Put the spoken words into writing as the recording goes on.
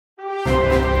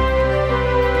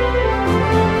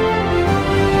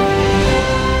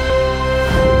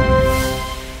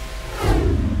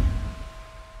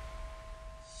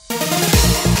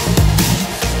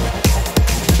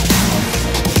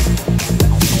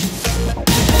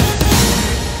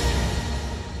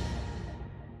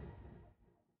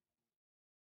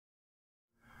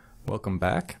Welcome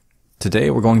back. Today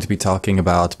we're going to be talking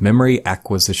about memory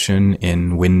acquisition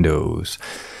in Windows.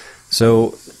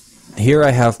 So here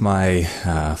I have my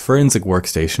forensic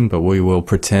workstation, but we will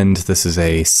pretend this is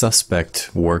a suspect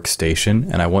workstation,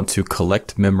 and I want to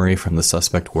collect memory from the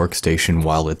suspect workstation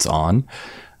while it's on.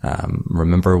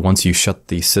 Remember, once you shut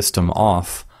the system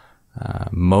off,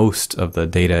 most of the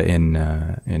data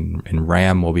in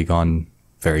RAM will be gone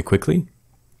very quickly.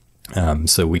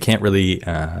 So we can't really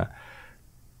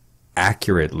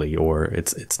accurately, or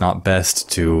it's not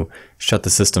best to shut the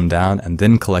system down and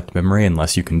then collect memory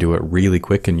unless you can do it really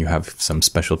quick and you have some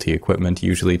specialty equipment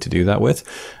usually to do that with.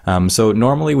 So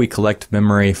normally we collect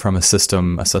memory from a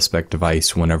suspect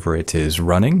device whenever it is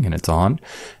running and it's on.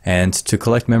 And to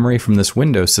collect memory from this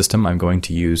Windows system, I'm going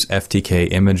to use FTK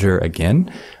Imager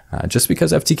again, just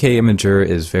because FTK Imager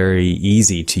is very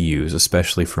easy to use,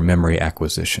 especially for memory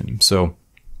acquisition. So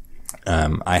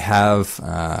I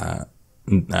have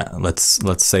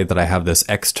let's say that I have this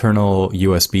external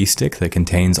USB stick that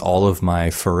contains all of my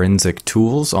forensic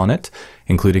tools on it,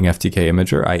 including FTK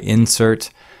Imager. I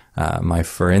insert my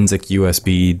forensic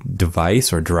USB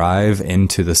device or drive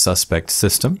into the suspect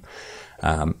system,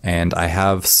 and I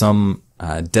have some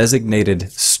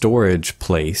designated storage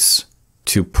place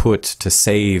to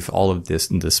save all of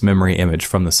this memory image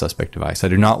from the suspect device. I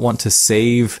do not want to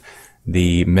save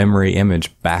the memory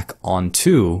image back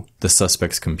onto the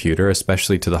suspect's computer,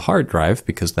 especially to the hard drive,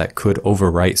 because that could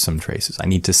overwrite some traces. I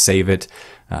need to save it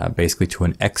basically to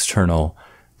an external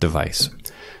device.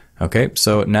 Okay,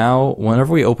 so now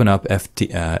whenever we open up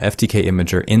FTK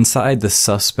Imager inside the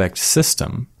suspect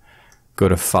system, go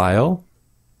to File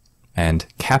and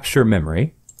Capture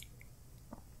Memory.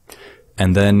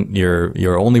 And then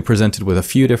you're only presented with a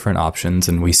few different options,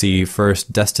 and we see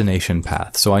first destination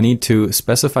path. So I need to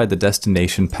specify the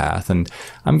destination path, and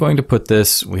I'm going to put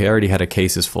this, we already had a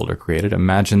cases folder created.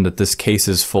 Imagine that this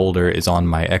cases folder is on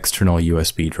my external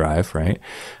USB drive, right?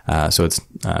 So it's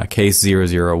case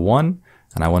 001,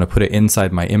 and I want to put it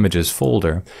inside my images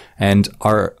folder. And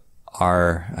our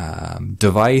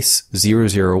device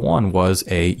 001 was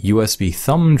a USB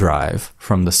thumb drive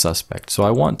from the suspect. So I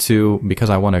want to,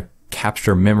 because I want to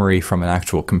capture memory from an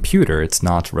actual computer, it's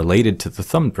not related to the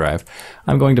thumb drive,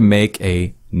 I'm going to make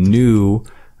a new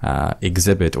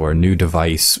exhibit or a new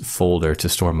device folder to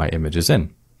store my images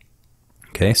in.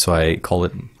 Okay, so I call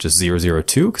it just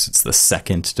 002 because it's the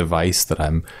second device that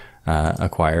I'm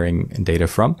acquiring data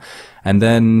from. And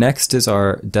then next is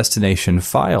our destination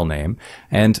file name.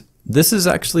 And this is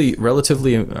actually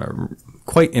relatively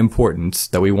quite important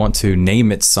that we want to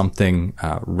name it something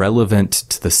relevant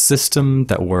to the system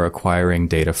that we're acquiring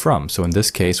data from. So in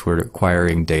this case, we're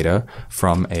acquiring data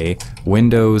from a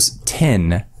Windows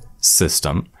 10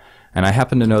 system. And I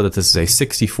happen to know that this is a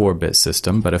 64-bit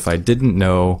system, but if I didn't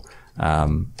know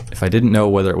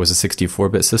whether it was a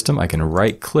 64-bit system, I can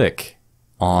right-click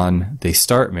on the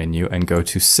Start menu and go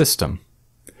to System.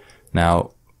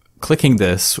 Now, clicking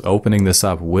this, opening this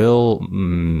up, will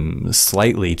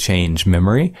slightly change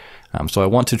memory. So I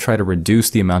want to try to reduce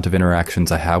the amount of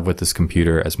interactions I have with this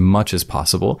computer as much as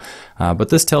possible. But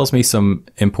this tells me some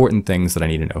important things that I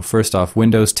need to know. First off,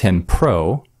 Windows 10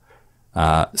 Pro,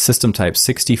 system type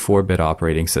 64-bit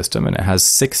operating system, and it has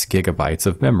 6 gigabytes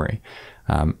of memory.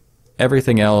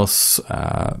 Everything else,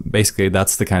 basically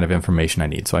that's the kind of information I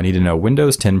need. So I need to know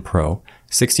Windows 10 Pro,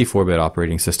 64-bit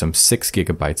operating system, 6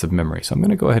 gigabytes of memory. So I'm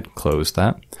going to go ahead and close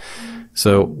that.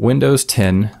 So Windows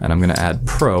 10, and I'm going to add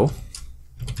Pro,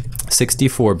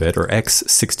 64-bit or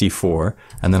x64,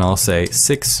 and then I'll say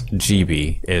 6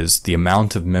 GB is the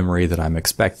amount of memory that I'm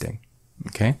expecting.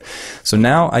 Okay, so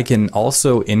now I can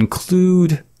also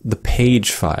include the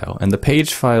page file, and the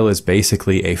page file is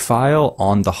basically a file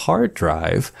on the hard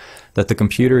drive that the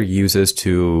computer uses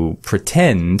to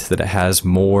pretend that it has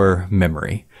more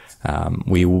memory.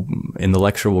 In the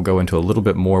lecture we'll go into a little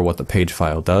bit more what the page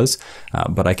file does,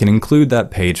 but I can include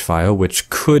that page file, which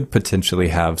could potentially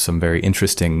have some very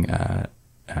interesting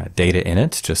data in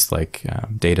it, just like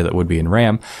data that would be in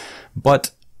RAM.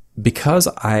 But because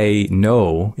I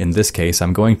know, in this case,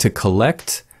 I'm going to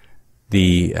collect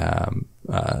the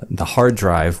hard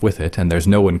drive with it, and there's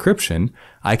no encryption,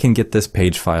 I can get this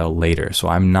page file later. So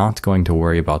I'm not going to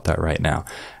worry about that right now.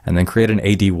 And then create an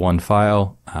AD1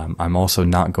 file. I'm also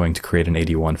not going to create an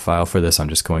AD1 file for this. I'm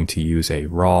just going to use a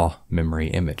raw memory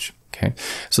image. Okay,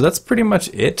 so that's pretty much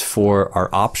it for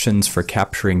our options for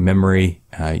capturing memory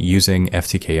using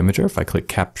FTK Imager. If I click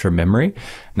Capture Memory,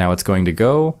 now it's going to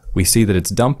go. We see that it's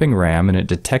dumping RAM, and it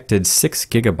detected 6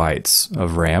 GB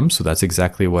of RAM, so that's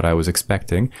exactly what I was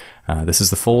expecting. This is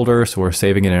the folder, so we're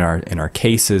saving it in our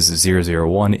cases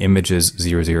 001, images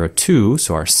 002,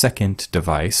 so our second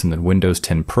device, and then Windows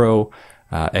 10 Pro,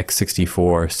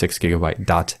 x64 6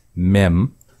 GB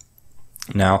 .mem.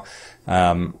 Now,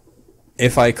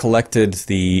 if I collected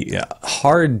the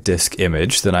hard disk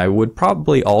image, then I would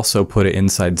probably also put it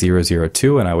inside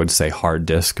 002, and I would say hard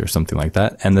disk or something like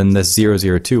that. And then this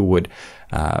 002 would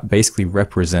basically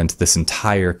represent this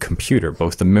entire computer,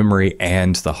 both the memory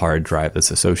and the hard drive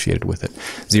that's associated with it.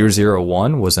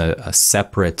 001 was a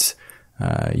separate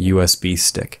USB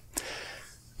stick.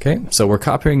 Okay, so we're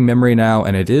copying memory now,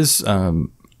 and it is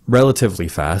relatively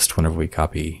fast whenever we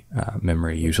copy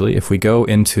memory usually. If we go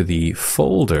into the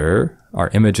folder, our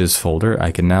images folder,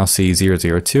 I can now see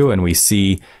 002, and we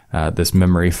see this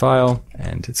memory file,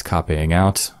 and it's copying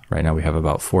out. Right now we have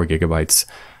about 4 GB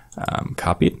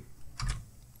copied.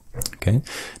 Okay,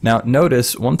 now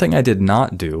notice one thing I did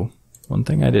not do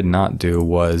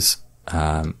was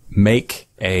make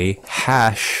a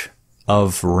hash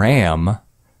of RAM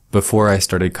before I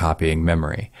started copying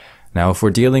memory. Now, if we're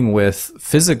dealing with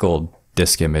physical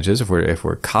disk images, if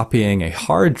we're copying a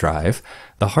hard drive,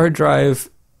 the hard drive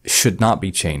should not be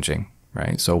changing,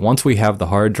 right? So once we have the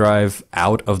hard drive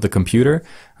out of the computer,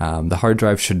 the hard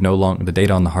drive should the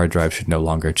data on the hard drive should no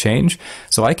longer change.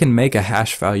 So I can make a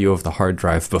hash value of the hard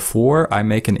drive before I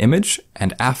make an image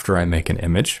and after I make an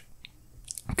image.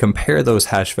 Compare those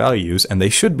hash values, and they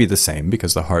should be the same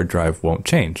because the hard drive won't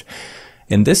change.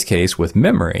 In this case, with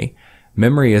memory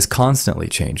is constantly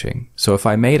changing. So if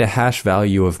I made a hash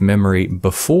value of memory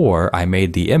before I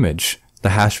made the image, the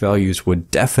hash values would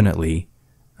definitely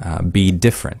be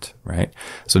different, right?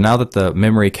 So now that the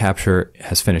memory capture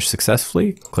has finished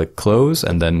successfully, click close,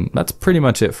 and then that's pretty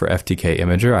much it for FTK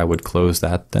Imager. I would close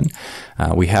that then.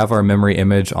 We have our memory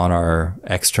image on our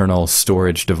external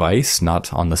storage device,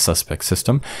 not on the suspect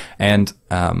system, and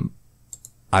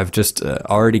I've just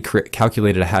already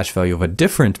calculated a hash value of a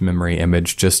different memory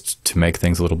image just to make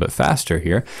things a little bit faster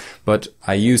here. But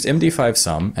I used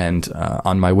MD5Sum, and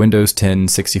on my Windows 10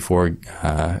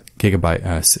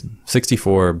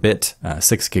 64-bit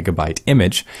 6 GB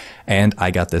image, and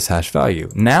I got this hash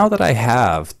value. Now that I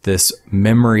have this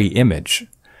memory image,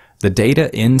 the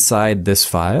data inside this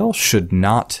file should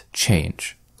not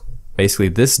change. Basically,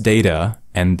 this data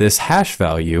and this hash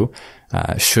value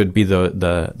should be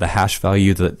the hash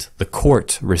value that the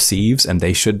court receives, and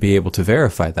they should be able to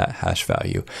verify that hash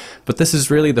value. But this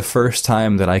is really the first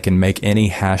time that I can make any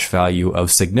hash value of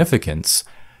significance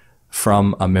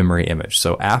from a memory image.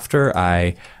 So after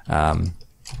I, and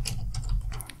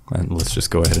let's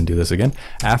just go ahead and do this again.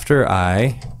 After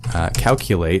I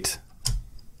calculate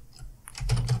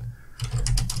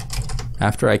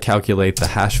the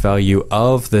hash value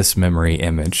of this memory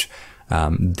image,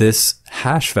 this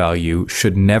hash value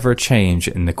should never change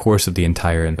in the course of the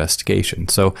entire investigation.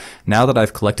 So now that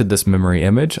I've collected this memory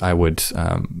image, I would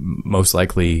most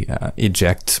likely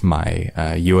eject my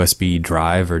USB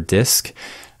drive or disk,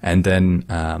 and then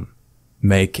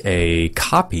make a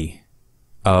copy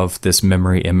of this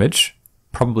memory image,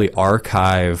 probably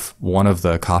archive one of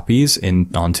the copies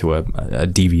onto a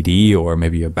DVD or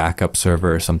maybe a backup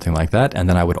server or something like that, and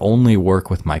then I would only work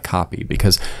with my copy,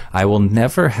 because I will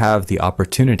never have the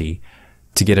opportunity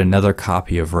to get another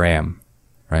copy of RAM,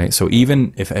 right? So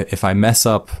even if I mess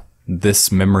up this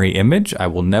memory image, I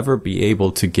will never be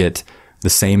able to get the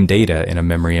same data in a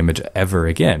memory image ever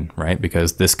again, right?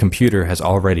 Because this computer has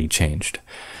already changed.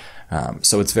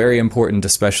 So it's very important,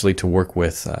 especially to work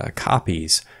with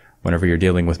copies whenever you're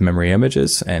dealing with memory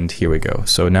images. And here we go.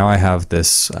 So now I have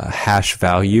this hash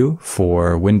value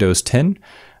for Windows 10,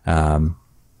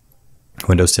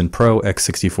 Windows 10 Pro,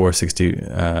 x64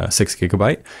 6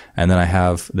 GB, and then I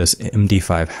have this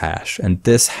MD5 hash. And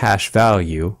this hash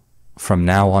value from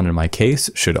now on in my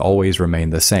case should always remain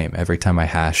the same every time I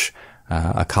hash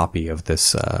a copy of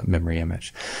this memory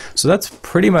image. So that's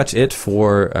pretty much it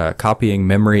for copying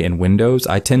memory in Windows.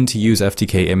 I tend to use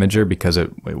FTK Imager because it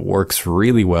works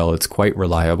really well. It's quite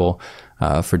reliable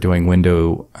for doing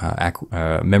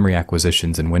memory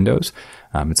acquisitions in Windows.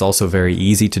 It's also very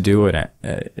easy to do, and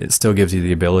it still gives you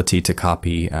the ability to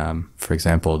copy, for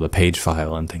example, the page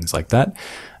file and things like that.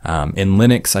 In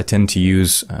Linux, I tend to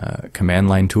use command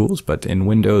line tools, but in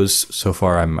Windows, so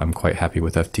far, I'm quite happy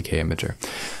with FTK Imager.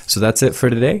 So that's it for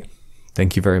today.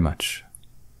 Thank you very much.